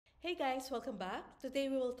Hey guys, welcome back. Today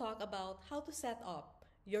we will talk about how to set up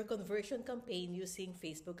your conversion campaign using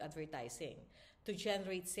Facebook advertising to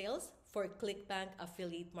generate sales for Clickbank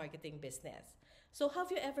affiliate marketing business. So have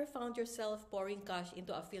you ever found yourself pouring cash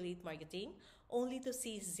into affiliate marketing only to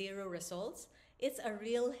see zero results? It's a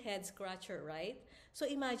real head scratcher, right? So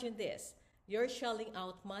imagine this. You're shelling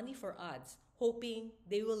out money for ads, hoping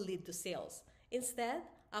they will lead to sales. Instead,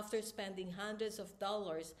 after spending hundreds of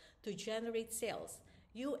dollars to generate sales,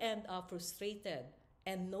 you end up frustrated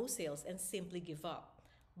and no sales and simply give up.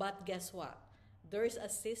 But guess what? There's a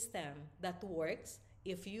system that works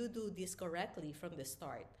if you do this correctly from the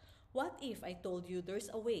start. What if I told you there's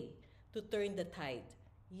a way to turn the tide?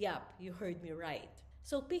 Yup, you heard me right.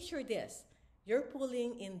 So picture this. You're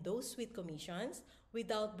pulling in those sweet commissions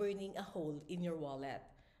without burning a hole in your wallet.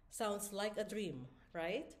 Sounds like a dream,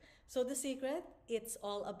 right? So the secret, it's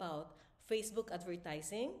all about Facebook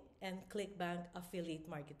advertising and Clickbank affiliate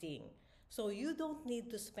marketing. So you don't need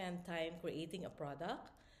to spend time creating a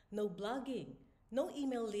product. No blogging, no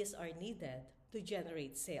email lists are needed to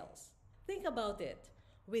generate sales. Think about it.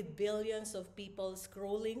 With billions of people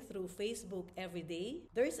scrolling through Facebook every day,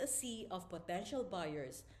 there's a sea of potential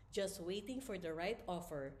buyers just waiting for the right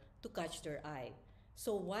offer to catch their eye.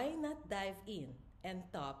 So why not dive in and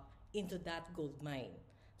tap into that gold mine?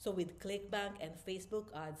 So with Clickbank and Facebook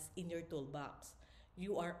ads in your toolbox,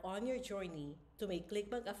 you are on your journey to make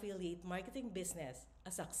Clickbank affiliate marketing business a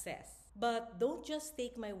success. But don't just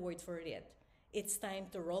take my word for it. It's time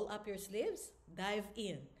to roll up your sleeves, dive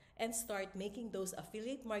in, and start making those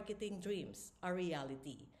affiliate marketing dreams a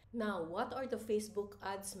reality. Now, what are the Facebook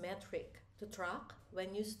ads metric to track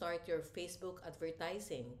when you start your Facebook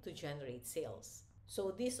advertising to generate sales? So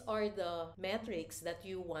these are the metrics that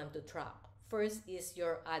you want to track. First is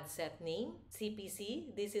your ad set name,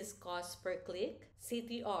 CPC, this is cost per click,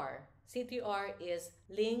 CTR. CTR is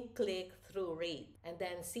link click through rate, and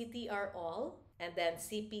then CTR all, and then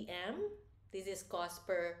CPM, this is cost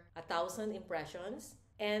per 1,000 impressions,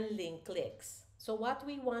 and link clicks. So what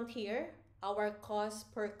we want here, our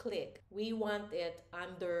cost per click, we want it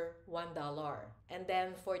under $1. And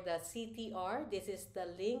then for the CTR, this is the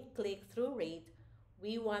link click through rate,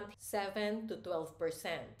 we want 7 to 12%.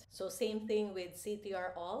 So same thing with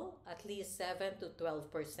CTR all, at least 7 to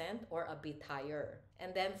 12% or a bit higher.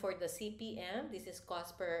 And then for the CPM, this is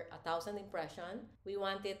cost per 1,000 impression. We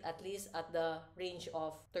want it at least at the range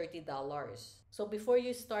of $30. So before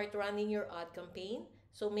you start running your ad campaign,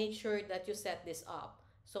 so make sure that you set this up.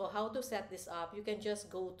 So how to set this up? You can just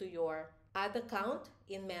go to your ad account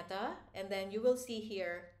in Meta, and then you will see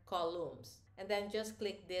here columns. And then just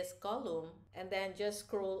click this column, and then just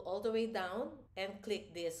scroll all the way down and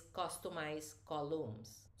click this customize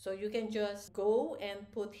columns. So you can just go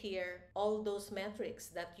and put here all those metrics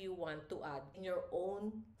that you want to add in your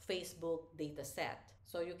own Facebook data set.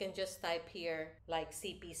 So you can just type here like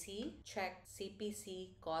CPC, check CPC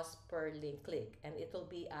cost per link click, and it will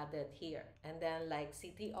be added here. And then like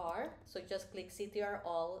CTR, so just click CTR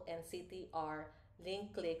all and CTR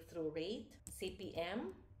link click through rate,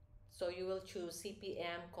 CPM. So you will choose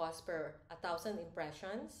CPM cost per 1,000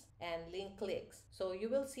 impressions and link clicks. So you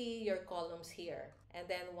will see your columns here. And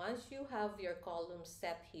then once you have your columns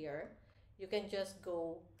set here, you can just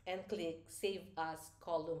go and click Save As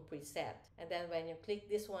Column Preset. And then when you click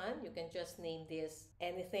this one, you can just name this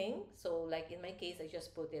anything. So like in my case, I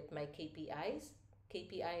just put it my KPIs.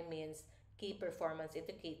 KPI means key performance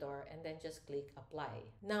indicator, and then just click apply.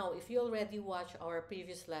 Now, if you already watched our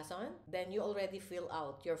previous lesson, then you already fill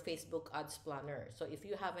out your Facebook ads planner. So if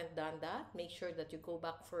you haven't done that, make sure that you go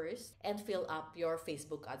back first and fill up your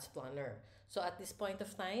Facebook ads planner. So at this point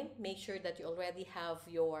of time, make sure that you already have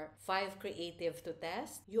your 5 creative to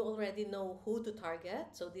test. You already know who to target.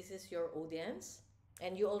 So this is your audience,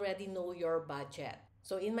 and you already know your budget.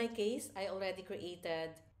 So in my case, I already created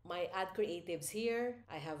my ad creatives here.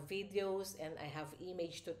 I have videos and I have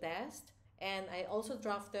image to test. And I also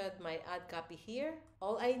drafted my ad copy here.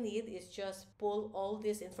 All I need is just pull all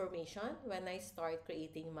this information when I start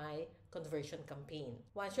creating my conversion campaign.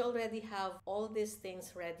 Once you already have all these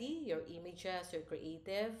things ready, your images, your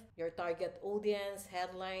creative, your target audience,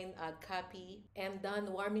 headline, ad copy, and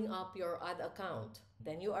done warming up your ad account,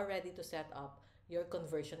 then you are ready to set up your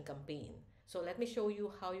conversion campaign. So let me show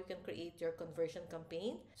you how you can create your conversion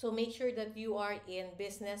campaign. So make sure that you are in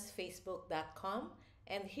businessfacebook.com,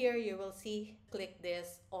 and here you will see, click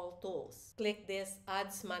this all tools. Click this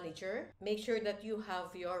ads manager. Make sure that you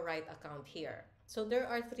have your right account here. So there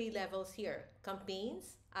are 3 levels here: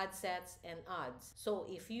 campaigns, ad sets, and ads. So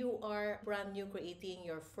if you are brand new creating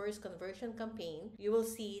your first conversion campaign, you will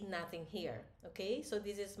see nothing here. Okay, so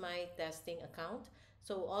this is my testing account.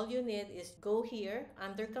 So all you need is go here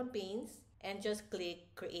under campaigns and just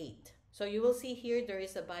click create. So you will see here there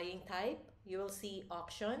is a buying type. You will see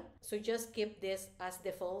auction. So just keep this as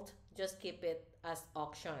default. Just keep it as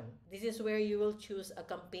auction. This is where you will choose a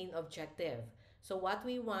campaign objective. So what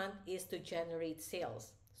we want is to generate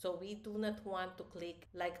sales. So we do not want to click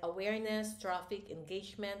like awareness, traffic,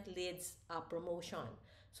 engagement, leads, promotion.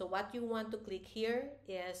 So what you want to click here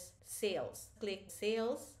is sales. Click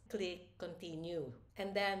sales, click continue.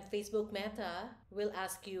 And then Facebook Meta will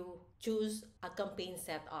ask you choose a campaign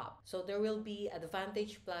setup. So there will be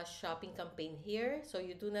Advantage Plus shopping campaign here. So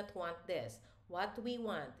you do not want this. What we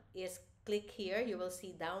want is click here. You will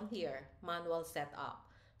see down here manual setup.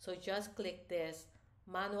 So just click this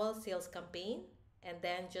manual sales campaign and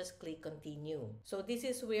then just click continue. So this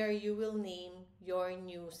is where you will name your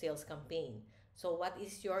new sales campaign. So what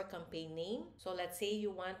is your campaign name? So let's say you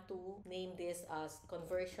want to name this as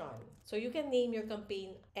conversion. So you can name your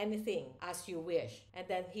campaign anything as you wish. And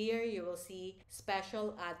then here you will see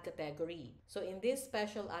special ad category. So in this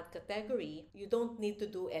special ad category, you don't need to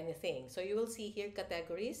do anything. So you will see here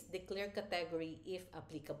categories, declare category if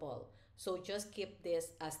applicable. So just keep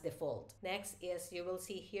this as default. Next is you will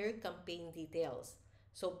see here campaign details.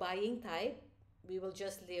 So buying type, we will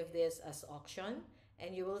just leave this as auction.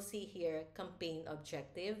 And you will see here campaign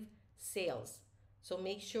objective, sales. So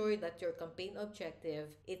make sure that your campaign objective,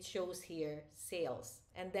 it shows here sales.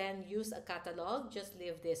 And then use a catalog, just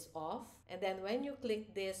leave this off. And then when you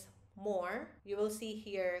click this more, you will see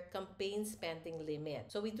here campaign spending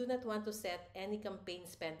limit. So we do not want to set any campaign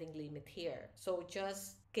spending limit here. So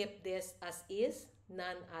just keep this as is,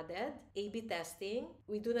 none added. A/B testing,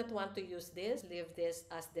 we do not want to use this, leave this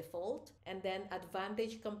as default. And then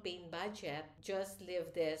advantage campaign budget, just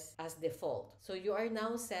leave this as default. So you are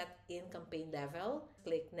now set in campaign level.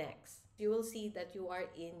 Click next. You will see that you are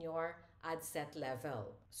in your ad set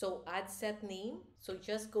level. So ad set name, so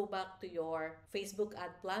just go back to your Facebook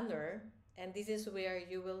ad planner, and this is where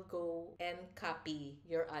you will go and copy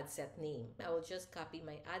your ad set name. I will just copy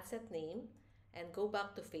my ad set name and go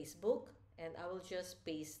back to Facebook, and I will just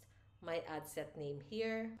paste my ad set name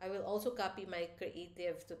here. I will also copy my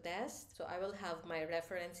creative to test. So I will have my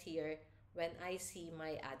reference here when I see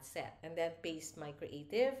my ad set, and then paste my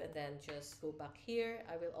creative, and then just go back here.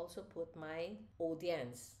 I will also put my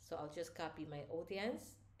audience. So I'll just copy my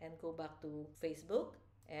audience and go back to Facebook,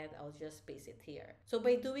 and I'll just paste it here. So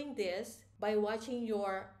by doing this, by watching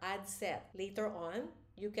your ad set later on,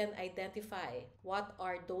 you can identify what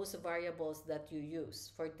are those variables that you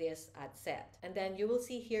use for this ad set. And then you will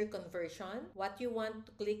see here conversion. What you want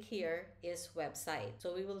to click here is website.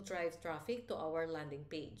 So we will drive traffic to our landing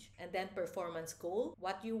page. And then performance goal.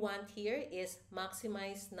 What you want here is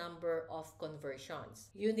maximize number of conversions.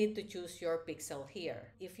 You need to choose your pixel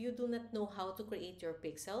here. If you do not know how to create your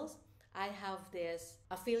pixels, I have this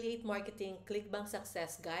affiliate marketing Clickbank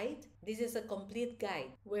success guide. This is a complete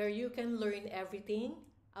guide where you can learn everything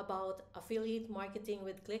about affiliate marketing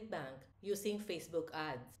with Clickbank using Facebook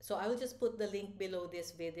ads. So I will just put the link below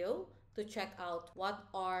this video to check out what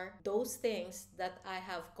are those things that I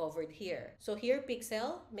have covered here. So here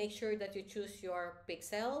pixel, make sure that you choose your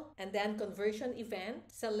pixel, and then conversion event,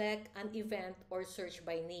 select an event or search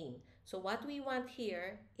by name. So what we want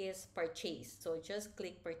here is purchase. So just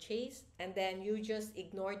click purchase, and then you just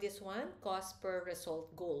ignore this one, cost per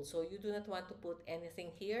result goal. So you do not want to put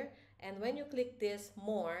anything here. And when you click this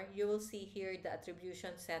more, you will see here the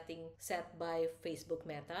attribution setting set by Facebook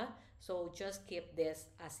Meta. So just keep this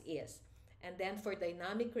as is. And then for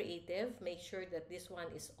dynamic creative, make sure that this one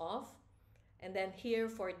is off. And then here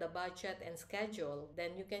for the budget and schedule,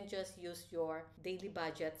 then you can just use your daily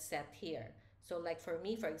budget set here. So like for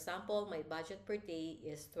me, for example, my budget per day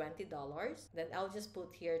is $20. Then I'll just put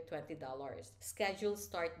here $20. Schedule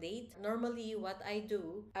start date. Normally what I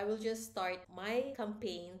do, I will just start my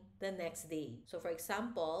campaign the next day. So for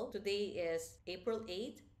example, today is April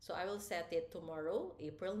 8th. So I will set it tomorrow,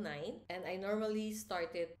 April 9th. And I normally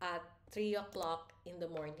start it at 3 o'clock in the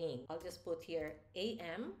morning. I'll just put here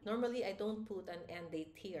AM. Normally I don't put an end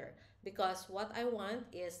date here, because what I want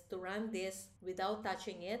is to run this without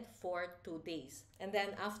touching it for 2 days. And then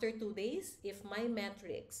after 2 days, if my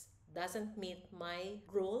metrics doesn't meet my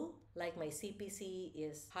goal, like my CPC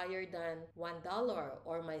is higher than $1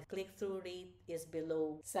 or my click-through rate is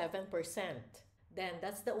below 7%, then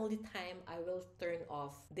that's the only time I will turn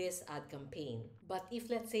off this ad campaign. But if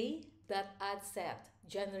let's say that ad set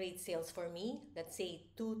generates sales for me, let's say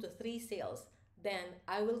 2 to 3 sales, then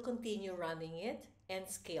I will continue running it and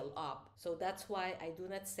scale up. So that's why I do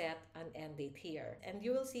not set an end date here. And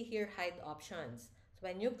you will see here hide options. So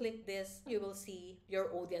when you click this, you will see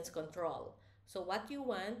your audience control. So what you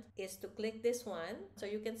want is to click this one so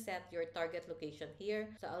you can set your target location here.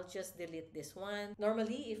 So I'll just delete this one.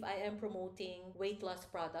 Normally, if I am promoting weight loss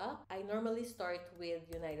product, I normally start with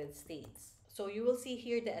United States. So you will see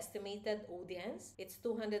here the estimated audience. It's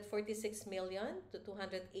 246 million to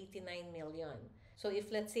 289 million. So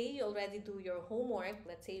if let's say you already do your homework,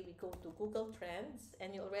 let's say we go to Google Trends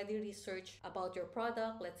and you already research about your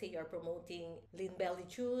product, let's say you're promoting Lean Belly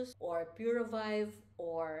Juice or Pure Revive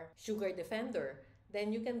or Sugar Defender,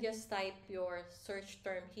 then you can just type your search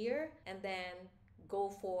term here and then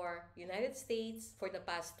go for United States for the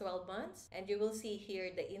past 12 months and you will see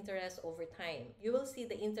here the interest over time. You will see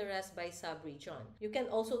the interest by sub-region. You can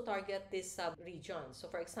also target this sub-region. So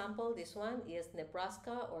for example, this one is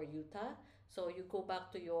Nebraska or Utah. So you go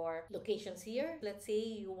back to your locations here. Let's say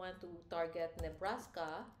you want to target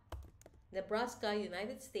Nebraska,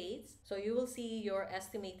 United States. So you will see your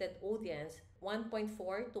estimated audience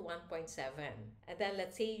 1.4 to 1.7. And then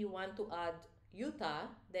let's say you want to add Utah,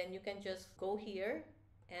 then you can just go here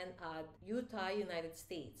and add Utah, United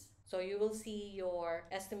States. So you will see your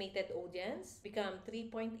estimated audience become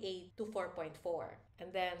 3.8 to 4.4.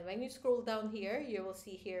 And then when you scroll down here, you will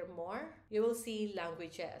see here more. You will see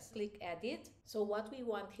languages. Click edit. So what we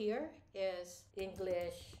want here is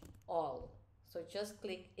English all. So just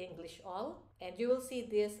click English all and you will see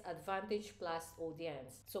this Advantage Plus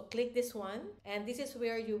audience. So click this one and this is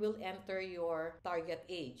where you will enter your target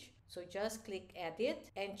age. So just click edit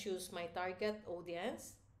and choose my target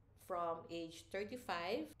audience from age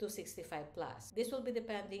 35 to 65 plus. This will be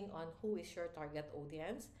depending on who is your target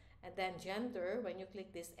audience. And then gender, when you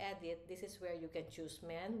click this edit, this is where you can choose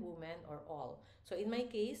men, women, or all. So in my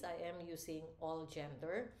case, I am using all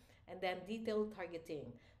gender. And then detailed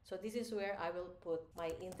targeting. So this is where I will put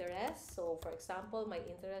my interest. So for example, my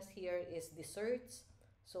interest here is desserts.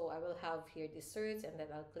 So I will have here desserts and then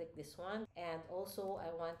I'll click this one. And also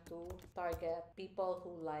I want to target people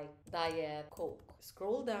who like Diet Coke.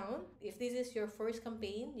 Scroll down. If this is your first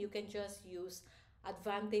campaign, you can just use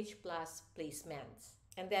Advantage Plus placements.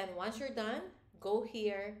 And then once you're done, go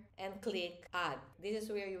here and click add. This is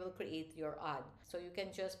where you will create your ad. So you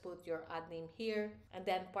can just put your ad name here and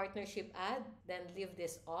then partnership ad, then leave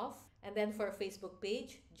this off. And then for Facebook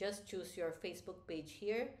page, just choose your Facebook page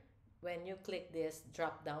here when you click this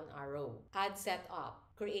drop down arrow. Ad setup,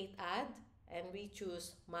 create ad, and we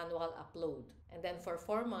choose manual upload. And then for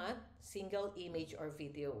format, single image or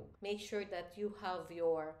video. Make sure that you have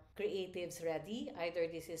your creatives ready. Either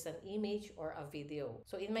this is an image or a video.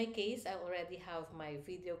 So in my case, I already have my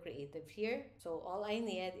video creative here. So all I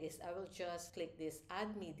need is I will just click this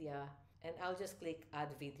add media and I'll just click add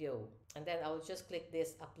video. And then I'll just click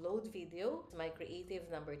this upload video. My creative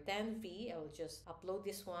number 10V, I will just upload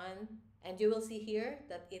this one. And you will see here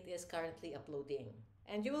that it is currently uploading.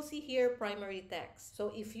 And you will see here primary text.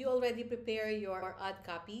 So if you already prepare your ad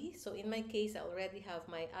copy, so in my case, I already have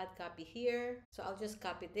my ad copy here. So I'll just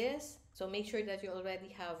copy this. So make sure that you already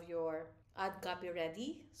have your ad copy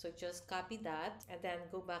ready. So just copy that and then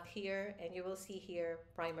go back here and you will see here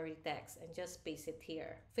primary text and just paste it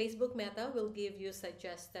here. Facebook Meta will give you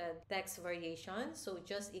suggested text variation. So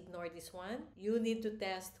just ignore this one. You need to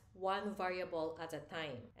test one variable at a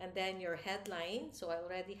time. And then your headline. So I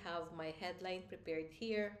already have my headline prepared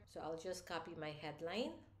here. So I'll just copy my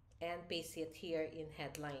headline and paste it here in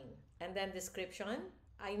headline. And then description.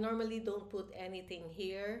 I normally don't put anything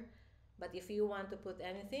here. But if you want to put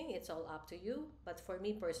anything, it's all up to you. But for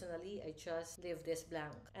me personally, I just leave this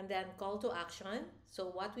blank. And then call to action.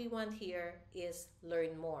 So what we want here is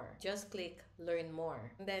learn more. Just click learn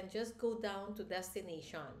more. And then just go down to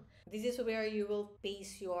destination. This is where you will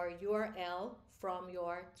paste your URL from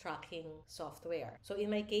your tracking software. So in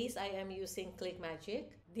my case, I am using ClickMagick.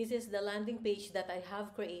 This is the landing page that I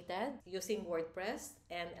have created using WordPress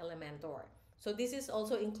and Elementor. So this is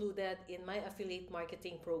also included in my affiliate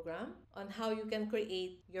marketing program on how you can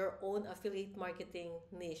create your own affiliate marketing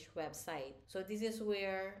niche website. So this is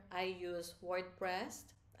where I use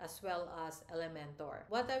WordPress as well as Elementor.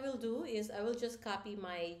 What I will do is I will just copy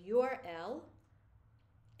my URL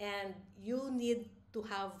and you need to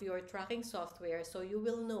have your tracking software so you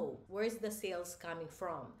will know where's the sales coming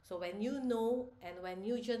from. So when you know and when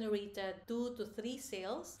you generated 2 to 3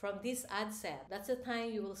 sales from this ad set, that's the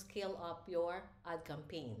time you will scale up your ad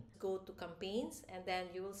campaign. Go to campaigns and then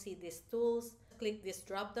you will see these tools. Click this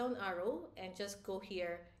drop down arrow and just go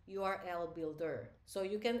here URL builder. So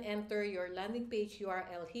you can enter your landing page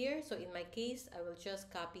URL here. So in my case, I will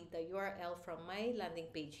just copy the URL from my landing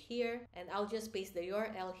page here and I'll just paste the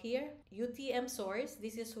URL here. UTM source,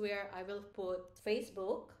 this is where I will put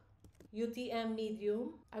Facebook. UTM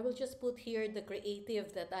medium, I will just put here the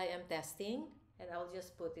creative that I am testing. and I'll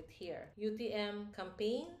just put it here. UTM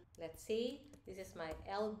campaign, let's say this is my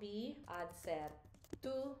LB ad set 2,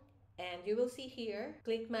 and you will see here,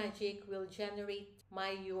 ClickMagic will generate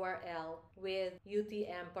my URL with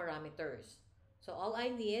UTM parameters. So all I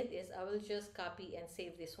need is I will just copy and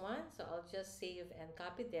save this one. So I'll just save and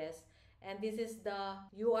copy this. And this is the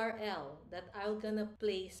URL that I'm gonna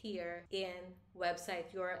place here in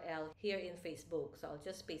website URL here in Facebook. So I'll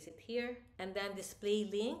just paste it here. And then display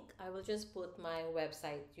link, I will just put my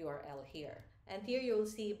website URL here. And here you'll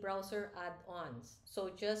see browser add-ons. So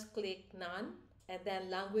just click none and then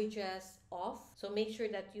languages off. So make sure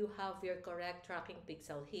that you have your correct tracking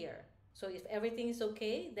pixel here. So if everything is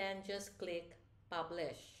okay, then just click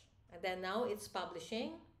publish. And then now it's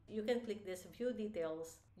publishing. You can click this view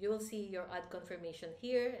details. You will see your ad confirmation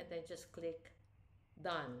here, and then just click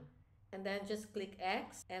done. And then just click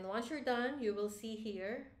X. And once you're done, you will see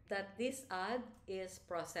here that this ad is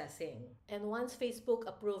processing. And once Facebook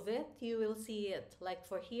approve it, you will see it. Like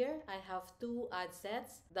for here, I have 2 ad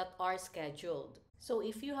sets that are scheduled. So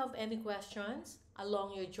if you have any questions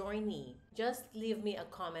along your journey, just leave me a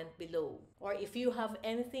comment below. Or if you have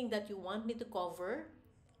anything that you want me to cover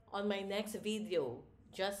on my next video,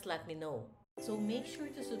 just let me know. So make sure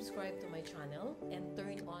to subscribe to my channel and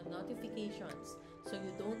turn on notifications so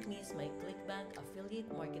you don't miss my Clickbank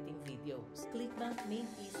affiliate marketing videos. Clickbank Made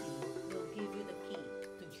Easy will give you the key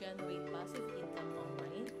to generate passive income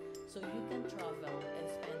online so you can travel